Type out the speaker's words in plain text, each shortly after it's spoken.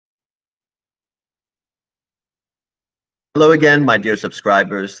Hello again, my dear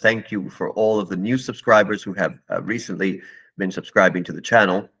subscribers. Thank you for all of the new subscribers who have recently been subscribing to the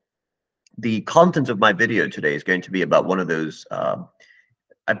channel. The content of my video today is going to be about one of those.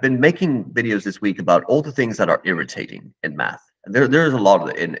 I've been making videos this week about all the things that are irritating in math. And there's a lot of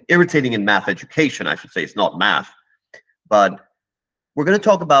it in irritating in math education. I should say it's not math, but we're going to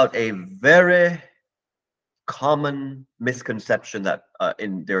talk about a very common misconception that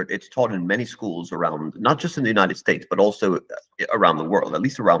it's taught in many schools around, not just in the United States, but also around the world, at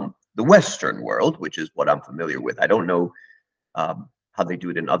least around the Western world, which is what I'm familiar with. I don't know how they do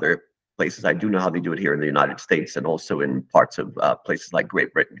it in other places. I do know how they do it here in the United States and also in parts of places like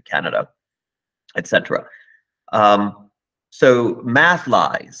Great Britain, Canada, etc. So math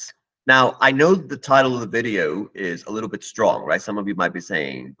lies. Now, I know the title of the video is a little bit strong, right? Some of you might be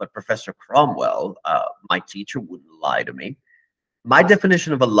saying, but Professor Cromwell, my teacher wouldn't lie to me. My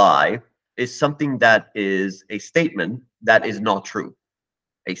definition of a lie is something that is a statement that is not true,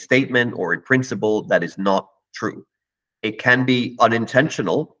 a statement or a principle that is not true. It can be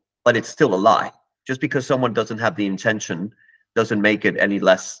unintentional, but it's still a lie. Just because someone doesn't have the intention doesn't make it any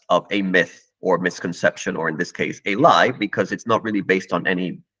less of a myth or misconception, or in this case, a lie, because it's not really based on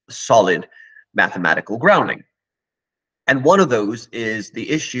any solid mathematical grounding. And one of those is the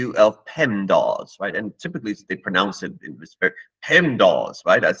issue of Pemdas, right? And typically they pronounce it in this very Pemdas,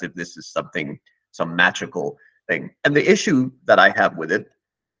 right? As if this is something, some magical thing. And the issue that I have with it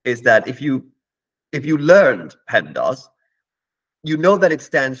is that if you learned Pemdas, you know that it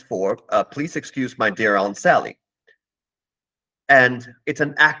stands for please excuse my dear Aunt Sally. And it's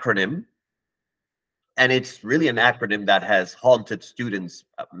an acronym. And it's really an acronym that has haunted students'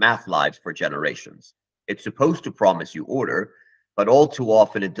 math lives for generations. It's supposed to promise you order, but all too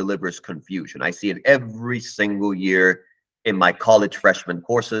often it delivers confusion. I see it every single year in my college freshman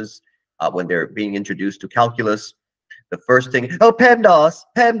courses when they're being introduced to calculus. The first thing, oh, PEMDAS,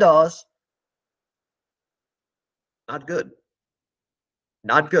 PEMDAS. Not good.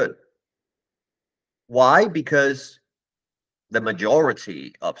 Not good. Why? Because the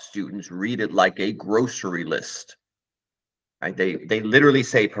majority of students read it like a grocery list. Right? They literally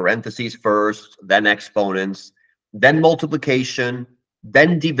say parentheses first, then exponents, then multiplication,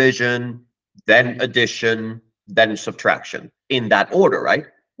 then division, then addition, then subtraction, in that order, right?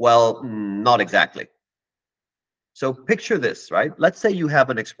 Well, not exactly. So picture this, right? Let's say you have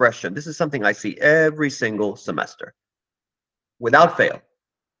an expression. This is something I see every single semester. Without fail,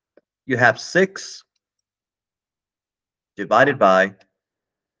 you have 6 divided by,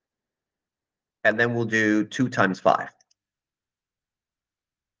 and then we'll do 2 times 5,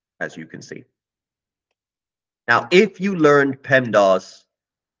 as you can see. Now, if you learned PEMDAS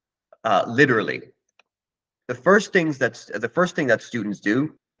literally, the first thing that students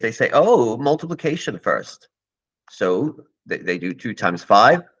do, they say, oh, multiplication first. So they do 2 times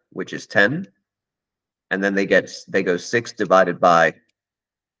 5, which is 10. And then they go 6 divided by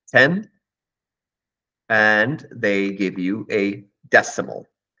 10. And they give you a decimal,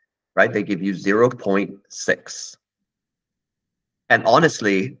 right? They give you 0.6. And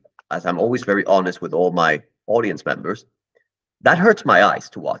honestly, as I'm always very honest with all my audience members, that hurts my eyes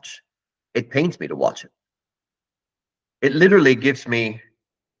to watch. It pains me to watch it. It literally gives me,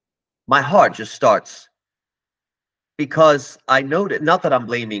 my heart just starts, because I know that, not that I'm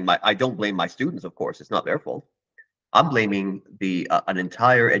blaming I don't blame my students, of course, it's not their fault. I'm blaming an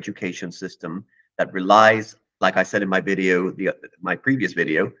entire education system that relies, like I said in my video, my previous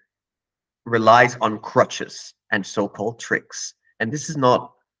video, relies on crutches and so-called tricks. And this is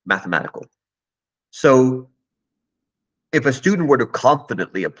not mathematical. So if a student were to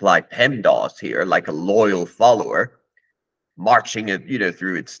confidently apply PEMDAS here, like a loyal follower, marching it,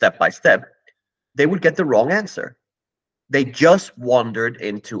 through it step by step, they would get the wrong answer. They just wandered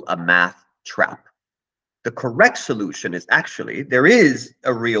into a math trap. The correct solution is actually, there is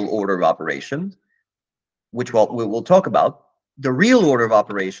a real order of operations, which we'll talk about. The real order of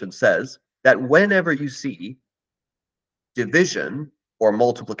operations says that whenever you see division or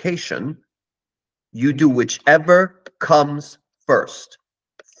multiplication, you do whichever comes first,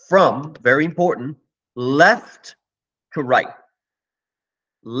 from, very important, left to right.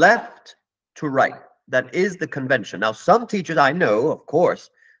 Left to right. That is the convention. Now, some teachers, I know, of course,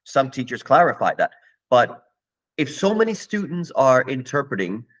 some teachers clarify that. But if so many students are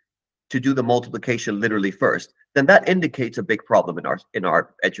interpreting to do the multiplication literally first, then that indicates a big problem in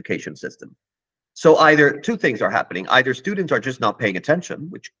our education system. So either 2 things are happening. Either students are just not paying attention,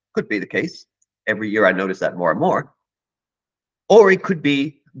 which could be the case. Every year I notice that more and more. Or it could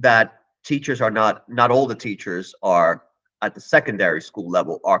be that teachers are not all the teachers are at the secondary school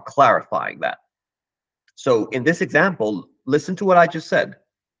level are clarifying that. So in this example, listen to what I just said.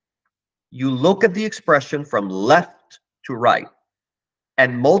 You look at the expression from left to right,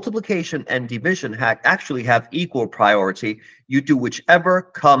 and multiplication and division actually have equal priority. You do whichever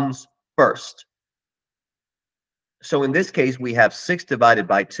comes first. So in this case, we have 6 divided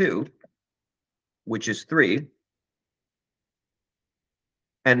by 2, which is 3.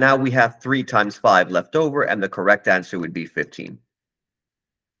 And now we have 3 times 5 left over, and the correct answer would be 15.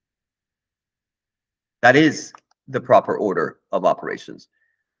 That is the proper order of operations.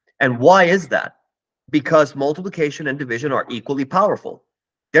 And why is that? Because multiplication and division are equally powerful.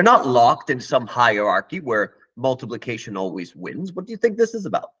 They're not locked in some hierarchy where multiplication always wins. What do you think this is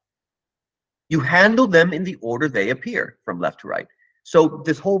about? You handle them in the order they appear from left to right. So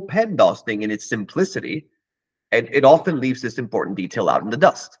this whole PEMDAS thing in its simplicity, it often leaves this important detail out in the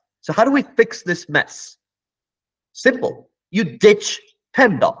dust. So how do we fix this mess? Simple. You ditch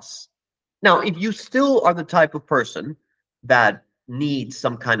PEMDAS. Now, if you still are the type of person that needs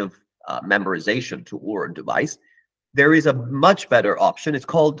some kind of memorization tool or device, there is a much better option. It's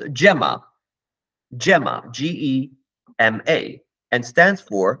called GEMMA. GEMMA, G-E-M-A, and stands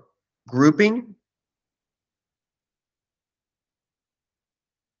for grouping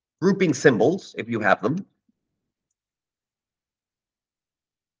symbols, if you have them,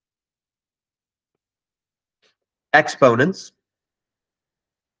 exponents,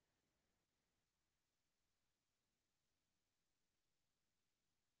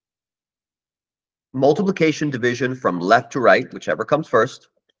 multiplication, division from left to right, whichever comes first,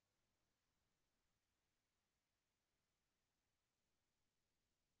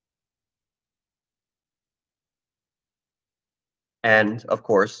 and of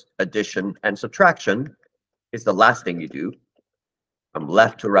course, addition and subtraction is the last thing you do from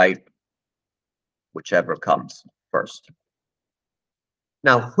left to right, whichever comes first.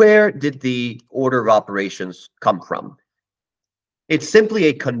 Now, where did the order of operations come from? It's simply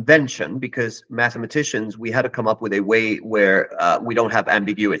a convention because mathematicians, we had to come up with a way where we don't have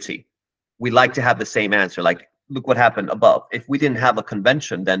ambiguity. We like to have the same answer. Like, look what happened above. If we didn't have a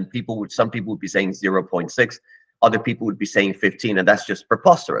convention, then some people would be saying 0.6, other people would be saying 15, and that's just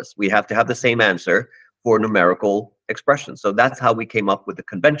preposterous. We have to have the same answer for numerical expressions. So that's how we came up with the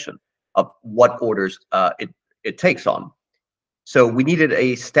convention of what orders it takes on. So we needed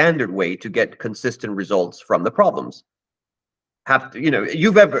a standard way to get consistent results from the problems.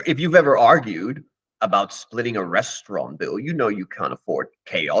 If you've ever argued about splitting a restaurant bill, you can't afford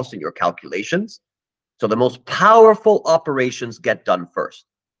chaos in your calculations. So the most powerful operations get done first.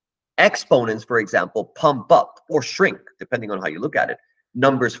 Exponents, for example, pump up or shrink, depending on how you look at it,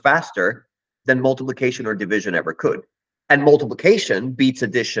 numbers faster than multiplication or division ever could. And multiplication beats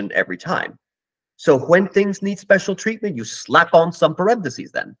addition every time. So when things need special treatment, you slap on some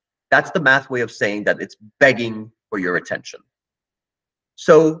parentheses then. That's the math way of saying that it's begging for your attention.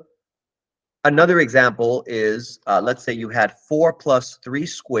 So another example is, let's say you had 4 plus 3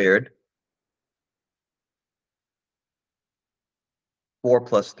 squared. 4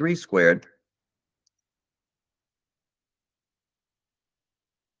 plus 3 squared.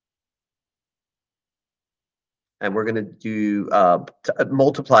 And we're going to do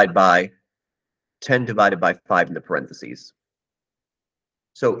multiplied by 10 divided by 5 in the parentheses.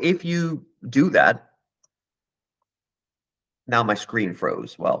 So if you do that, now my screen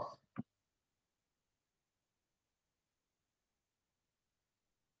froze. Well,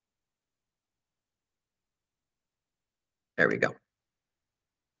 there we go.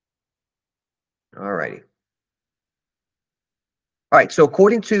 All righty. All right, so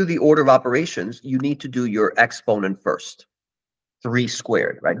according to the order of operations, you need to do your exponent first. 3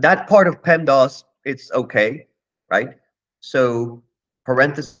 squared, right? That part of PEMDAS, it's okay, right? So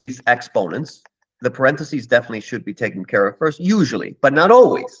parentheses, exponents. The parentheses definitely should be taken care of first, usually, but not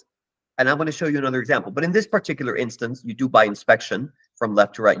always. And I'm going to show you another example. But in this particular instance, you do by inspection from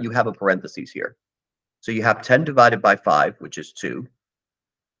left to right. You have a parentheses here. So you have 10 divided by 5, which is 2.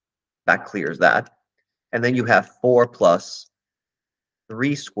 That clears that. And then you have 4 plus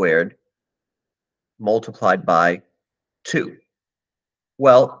 3 squared multiplied by 2.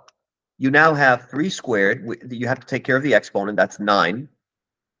 Well, you now have 3 squared. You have to take care of the exponent. That's 9.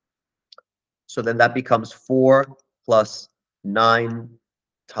 So then that becomes 4 plus 9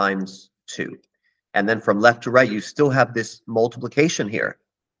 times 2. And then from left to right, you still have this multiplication here.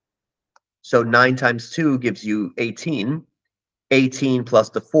 So 9 times 2 gives you 18. 18 plus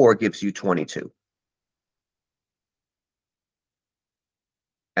the 4 gives you 22.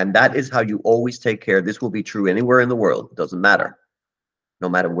 And that is how you always take care. This will be true anywhere in the world. It doesn't matter. No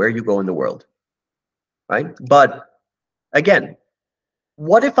matter where you go in the world. Right? But again,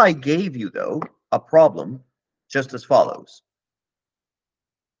 what if I gave you, though, a problem just as follows.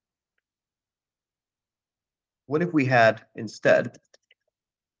 What if we had instead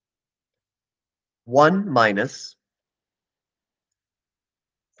 1 minus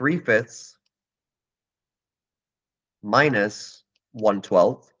 3/5 minus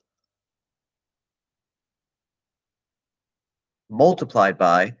 1/12 multiplied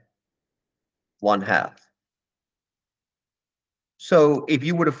by 1/2? So if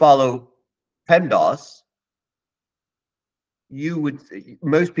you were to follow PEMDAS,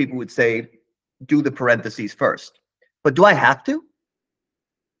 most people would say, do the parentheses first. But do I have to?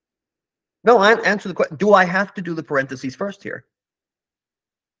 No, answer the question. Do I have to do the parentheses first here?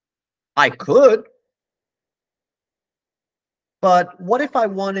 I could. But what if I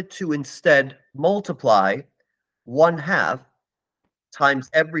wanted to instead multiply 1/2 times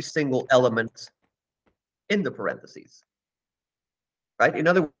every single element in the parentheses? Right? In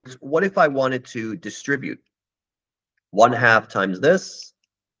other words, what if I wanted to distribute 1/2 times this,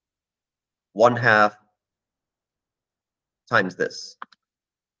 1/2 times this?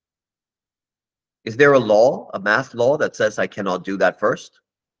 Is there a law, a math law, that says I cannot do that first?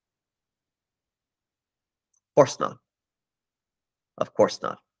 Of course not. Of course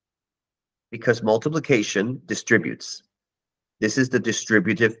not. Because multiplication distributes. This is the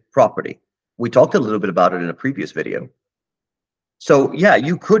distributive property. We talked a little bit about it in a previous video. So yeah,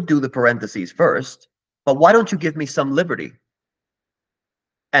 you could do the parentheses first, but why don't you give me some liberty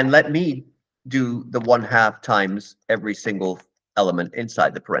and let me do the 1/2 times every single element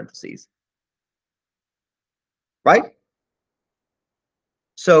inside the parentheses? Right?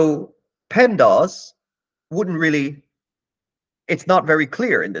 So PEMDAS wouldn't really, it's not very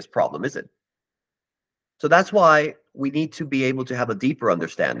clear in this problem, is it? So that's why we need to be able to have a deeper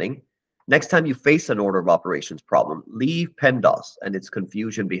understanding. Next time you face an order of operations problem, leave PEMDAS and its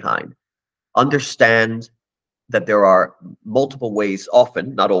confusion behind. Understand that there are multiple ways,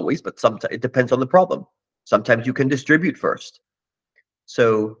 often, not always, but sometimes it depends on the problem. Sometimes you can distribute first.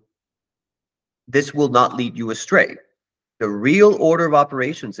 So this will not lead you astray. The real order of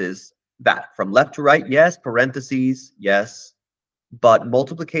operations is that from left to right, yes, parentheses, yes, but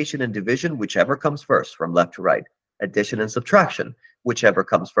multiplication and division, whichever comes first from left to right. Addition and subtraction, whichever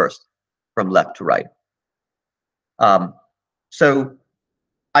comes first from left to right. So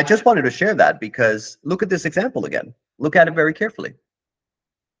I just wanted to share that because look at this example again. Look at it very carefully.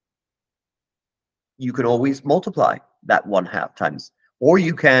 You can always multiply that 1/2 times. Or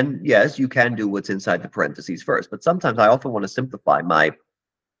you can, yes, you can do what's inside the parentheses first. But sometimes I often want to simplify my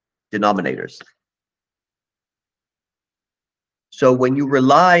denominators. So when you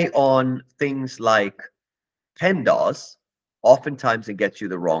rely on things like PEMDAS, oftentimes it gets you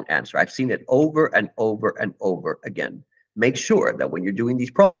the wrong answer. I've seen it over and over and over again. Make sure that when you're doing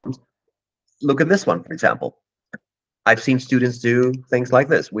these problems, look at this one, for example. I've seen students do things like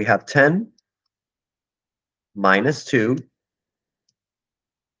this. We have 10 minus 2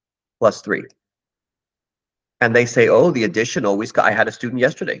 plus 3. And they say, oh, the addition always, I had a student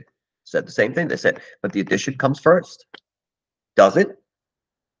yesterday said the same thing. They said, but the addition comes first. Does it?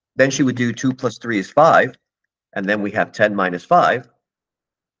 Then she would do 2 plus 3 is 5. And then we have 10 minus 5,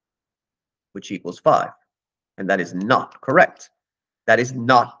 which equals 5. And that is not correct. That is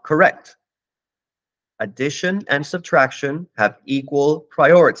not correct. Addition and subtraction have equal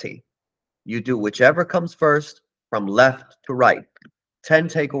priority. You do whichever comes first from left to right. 10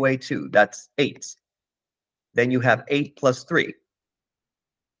 take away 2, that's 8. Then you have 8 plus 3,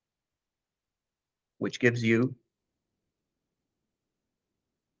 which gives you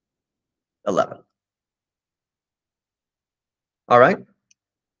 11. All right?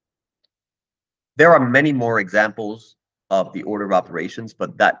 There are many more examples of the order of operations,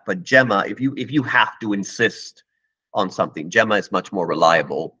 but Gemma, if you have to insist on something, Gemma is much more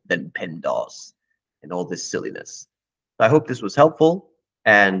reliable than PEMDAS and all this silliness. I hope this was helpful.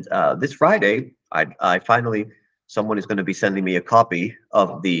 And this Friday, I finally, someone is going to be sending me a copy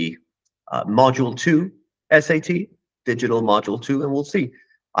of the Module 2 SAT, Digital Module 2, and we'll see.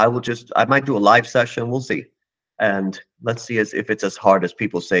 I might do a live session, we'll see. And let's see if it's as hard as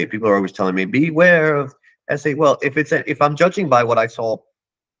people say. People are always telling me, beware of essay. Well, if I'm judging by what I saw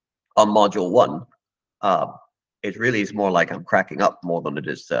on Module 1, it really is more like I'm cracking up more than it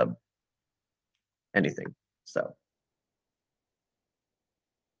is anything. So